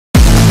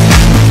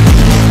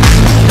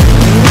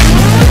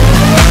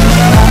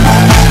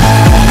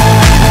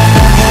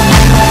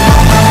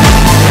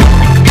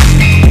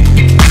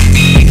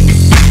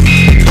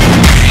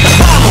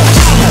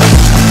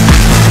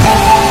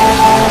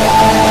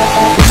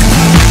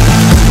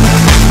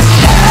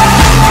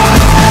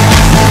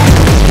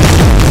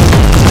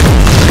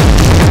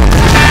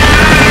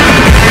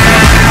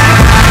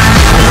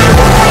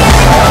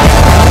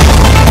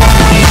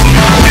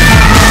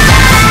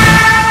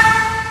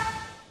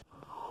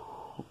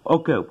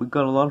Okay, we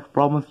got a lot of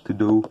problems to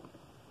do.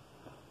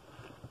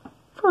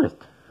 First,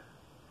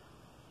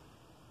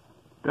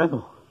 there's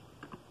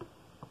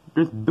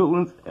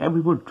buildings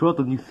everywhere throughout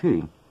the new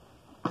city.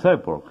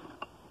 Cyborg.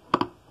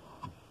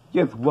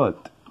 Guess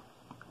what?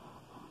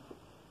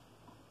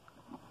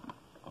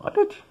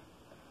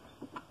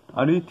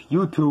 I need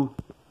you to...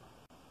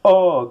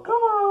 Oh, come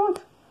on!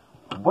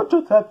 What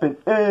just happened?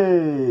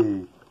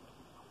 Hey!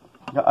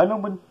 Yeah, I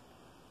know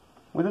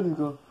when this is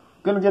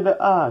gonna get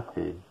the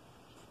okay.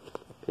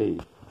 Hey.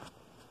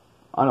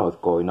 I know what's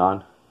going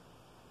on.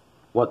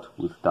 What?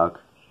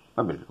 Woodstock?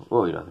 I mean,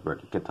 oh, yeah, that's right.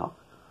 You can talk.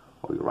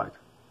 Oh, you're right.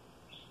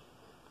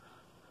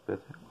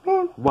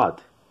 Man,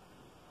 what?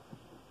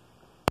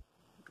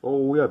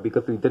 Oh, yeah,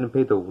 because we didn't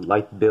pay the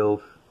light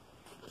bills.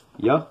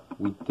 Yeah,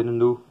 we didn't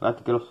do. I had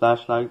to get a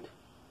flashlight.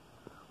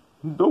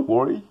 Don't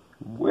worry,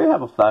 we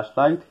have a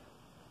flashlight.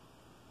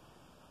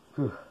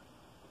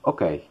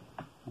 Okay,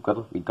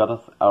 we got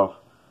us our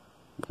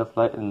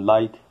light and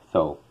light.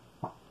 So,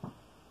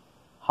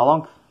 how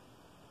long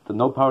the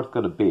no power is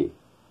gonna be?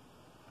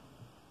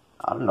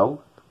 I don't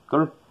know.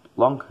 Gonna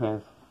long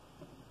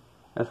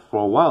as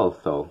for a while.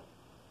 So,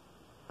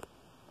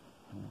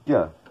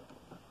 yeah,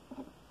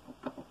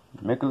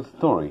 make a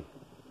story.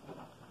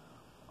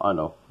 I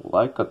know,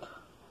 like a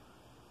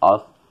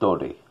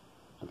story.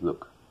 Let's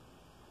look.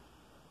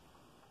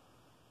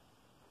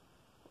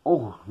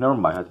 Oh, never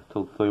mind. I had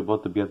to tell you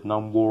about the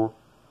Vietnam War.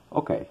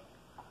 Okay.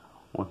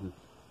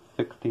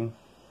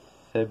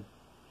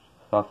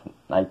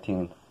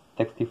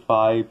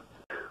 1965.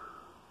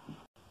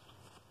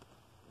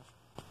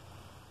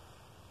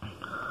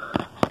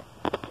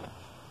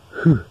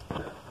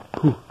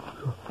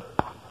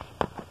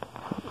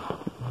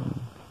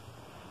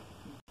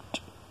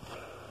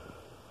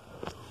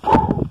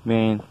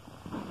 Man,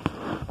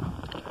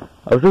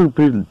 I was really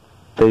pretty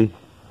they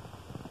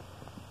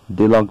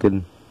long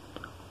in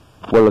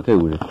we're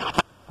located with it.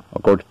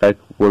 Of course,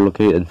 fact, we're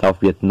located in South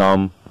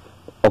Vietnam.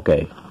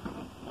 Okay.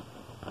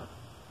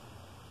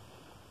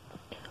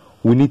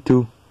 We need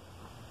to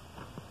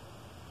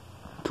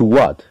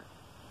what?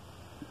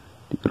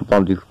 You could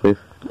bomb this place.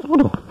 Oh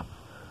no.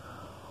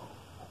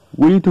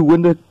 We need to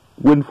win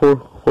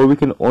for we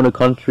can own a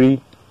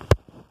country.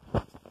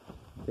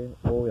 Then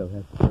oh yeah,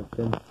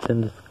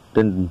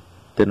 then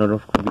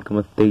North can become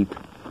a state.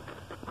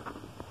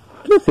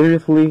 Yeah,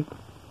 seriously?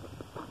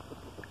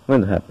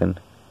 When it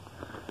happened?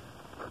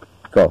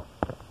 Go.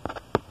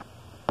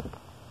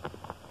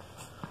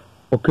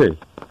 Okay.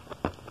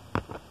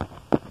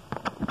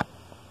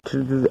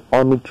 To the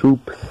army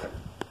troops.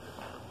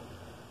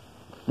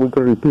 We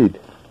can repeat.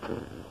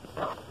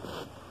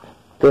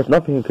 There's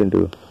nothing you can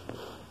do.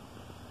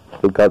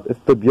 Because it's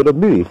the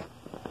Vietnamese.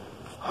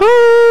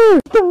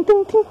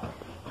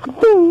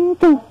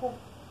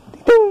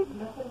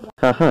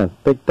 Haha,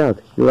 take that.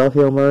 You lost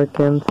your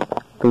Americans.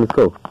 So let's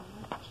go.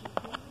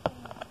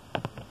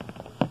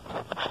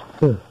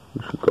 We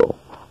should go.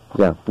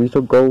 Yeah, we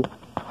should go.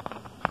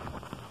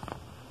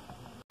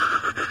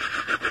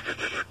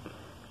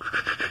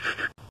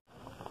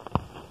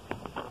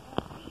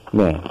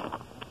 Man.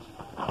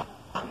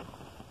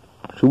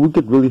 Should we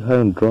get really high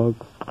on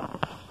drugs?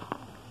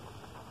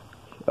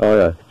 Oh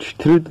yeah.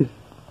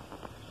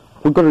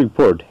 We got a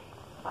report.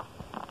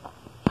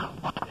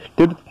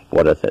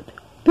 What is it?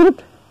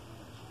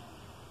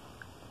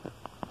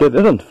 That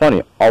isn't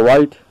funny,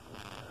 alright?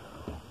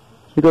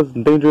 Because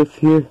dangerous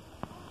here.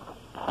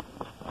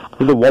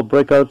 There's a war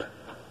breakout.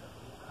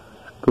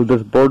 Cause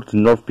there's boards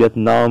in North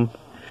Vietnam.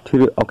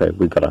 Okay,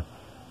 we gotta.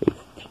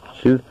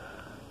 We're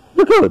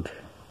good.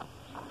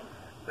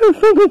 I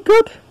think we're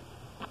good.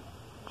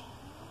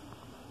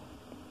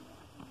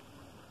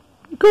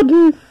 Got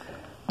these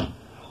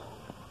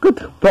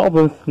good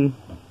problems in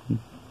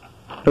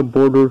the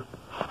border.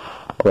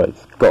 Alright,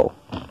 let's go.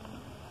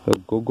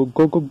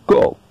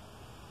 Go.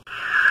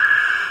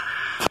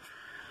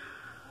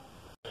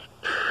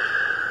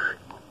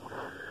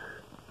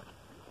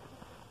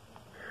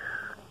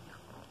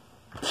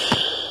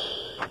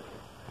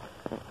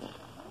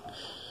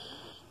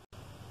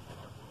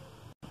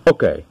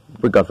 Okay,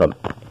 we got some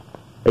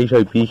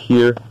HIV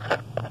here.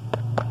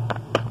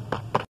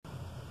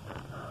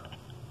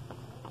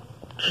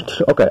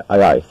 Okay,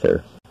 aye,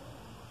 sir.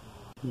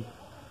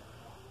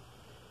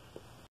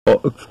 Oh,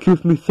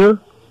 excuse me, sir?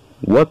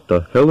 What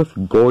the hell is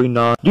going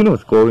on? You know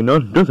what's going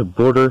on? There's a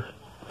border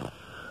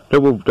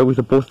that we're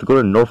supposed to go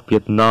to North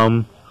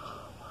Vietnam.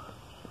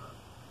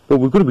 But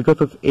we're gonna because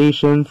of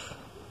Asians.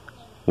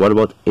 What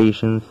about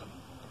Asians?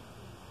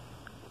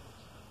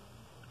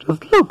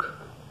 Just look.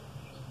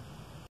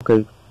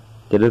 Okay,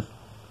 get it.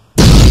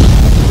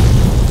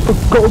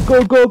 Go.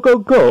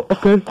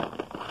 Okay.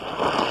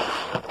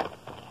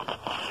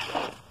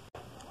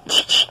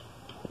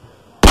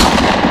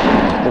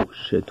 Oh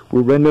shit,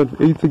 we ran out of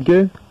AIDS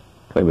again?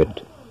 Wait a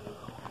minute.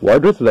 Why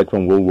is this like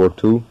from World War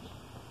II?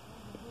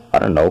 I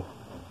don't know.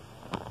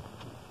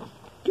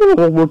 You know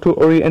World War II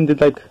already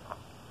ended like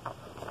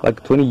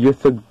 20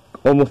 years ago,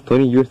 almost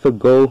 20 years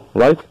ago,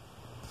 right?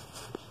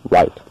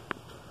 Right.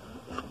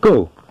 Let's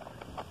go.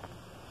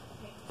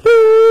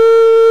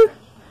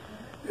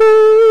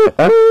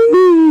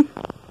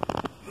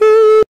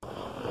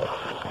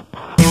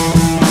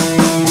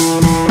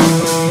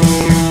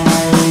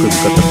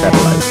 got the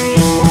satellite.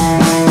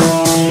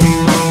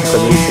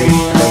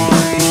 Communication on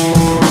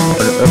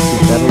the Earth's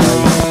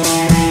satellite.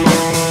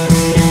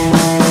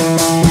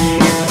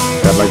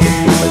 Satellite is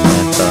made by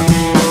NASA.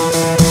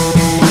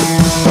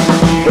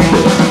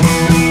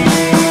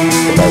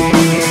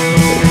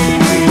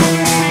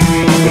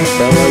 The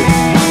satellite,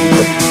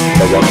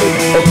 the rocket,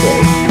 okay.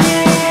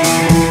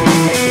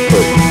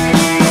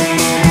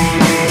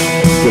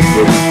 Get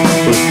ready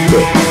for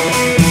split.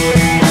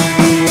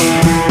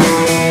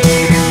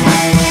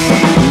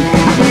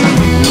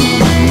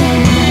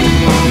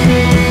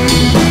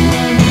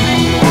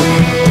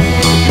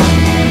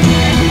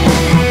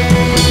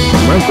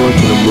 Going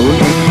to the moon?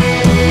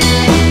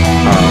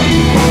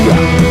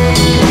 Yeah.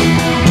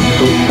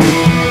 So,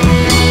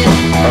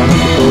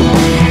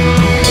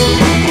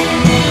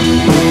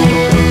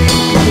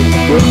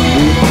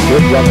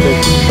 good rocket.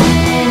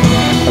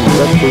 I'm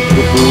just going to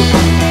the moon.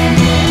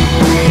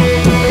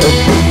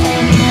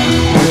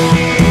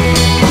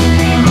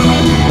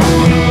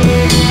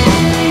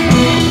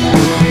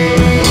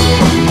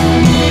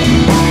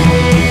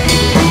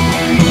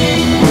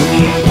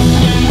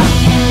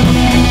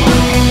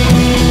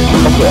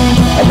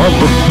 I'm not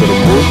looking for the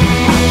moon.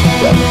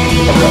 Yeah,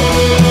 okay.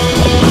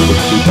 I just need to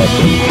see that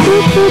thing.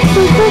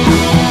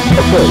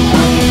 Okay.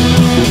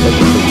 Is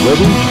everything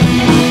ready?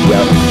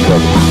 Yeah,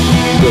 ready.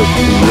 Good.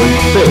 We're in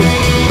space.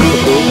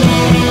 Okay.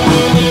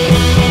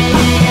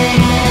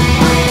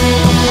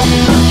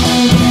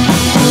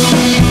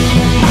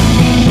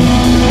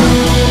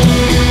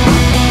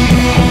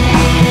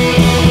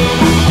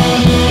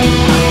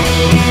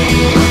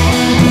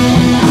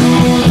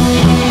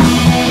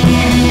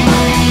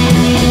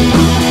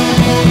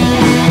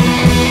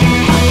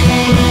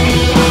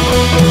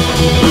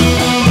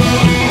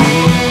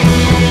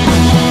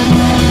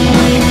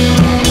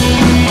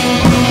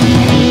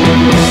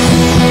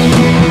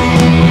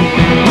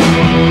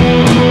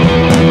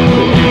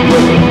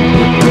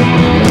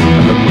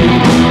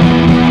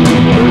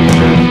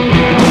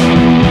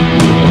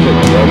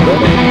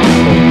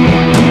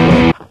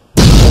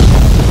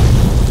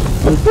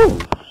 Oh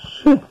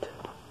shit!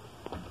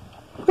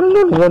 Got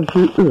another one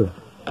here.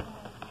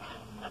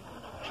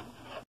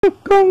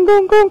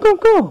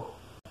 Go!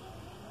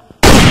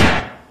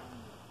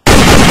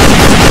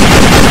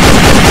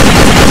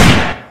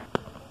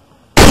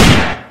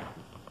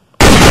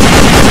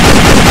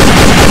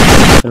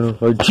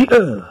 Okay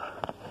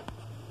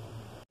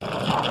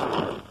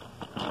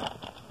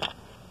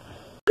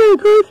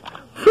guys,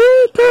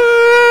 free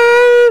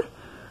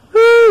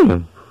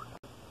time!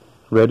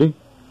 Ready?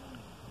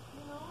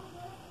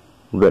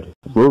 Ready.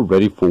 We're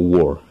ready for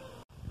war.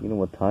 You know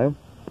what time?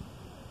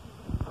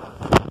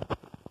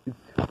 It's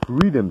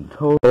freedom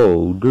time.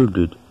 Oh,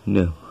 dude.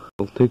 No.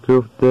 I'll take care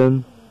of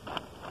them.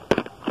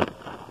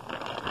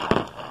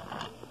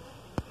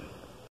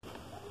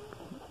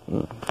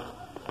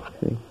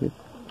 Take it.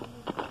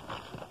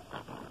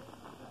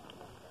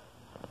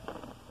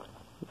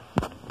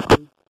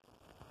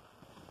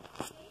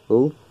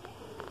 Oh.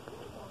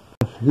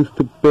 He's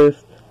the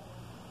best.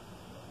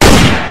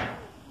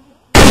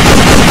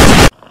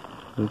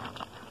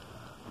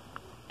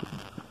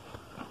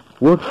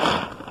 What?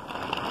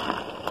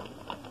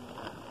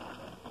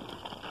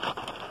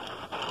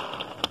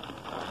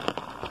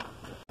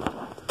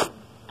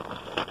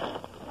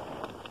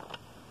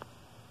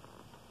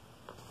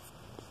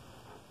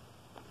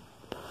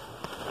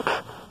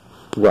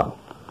 Wow.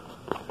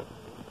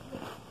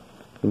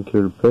 Think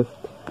you're the best.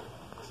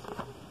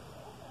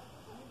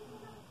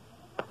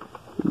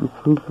 If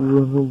you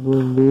run over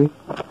me,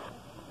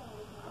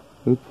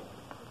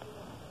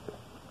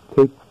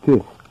 take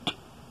this.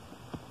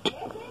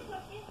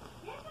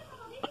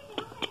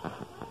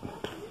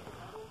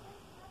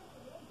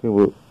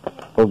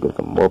 I'll get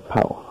some more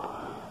power.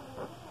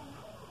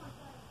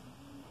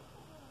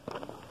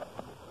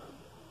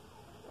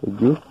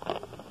 Did you?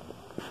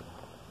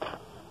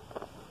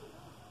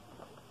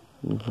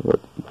 What?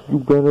 You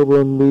ran over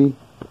on me?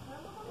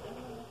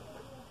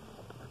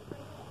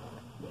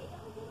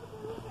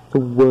 So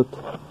what?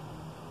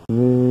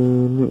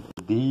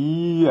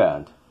 The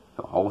end.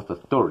 So how was the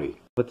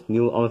story? But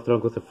Neil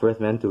Armstrong was the first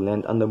man to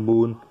land on the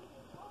moon.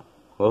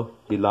 Well,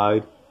 he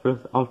lied.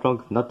 First Armstrong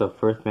is not the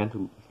first man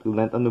to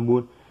land on the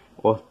moon.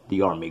 Was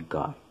the army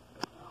guy.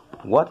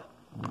 What?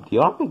 The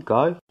army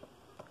guy?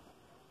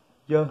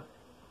 Yeah.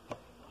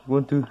 You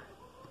want to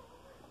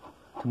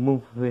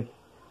move with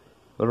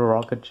a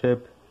rocket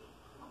ship?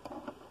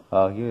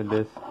 Here it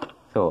is.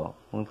 So,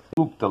 let's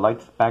swoop the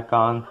lights back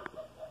on.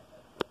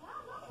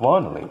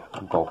 Finally,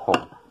 go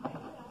home.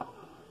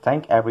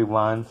 Thank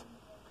everyone.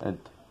 And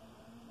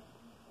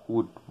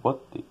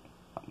what the?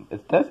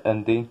 Is this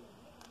ending?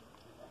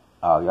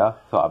 Oh yeah,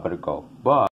 so I better go. Bye.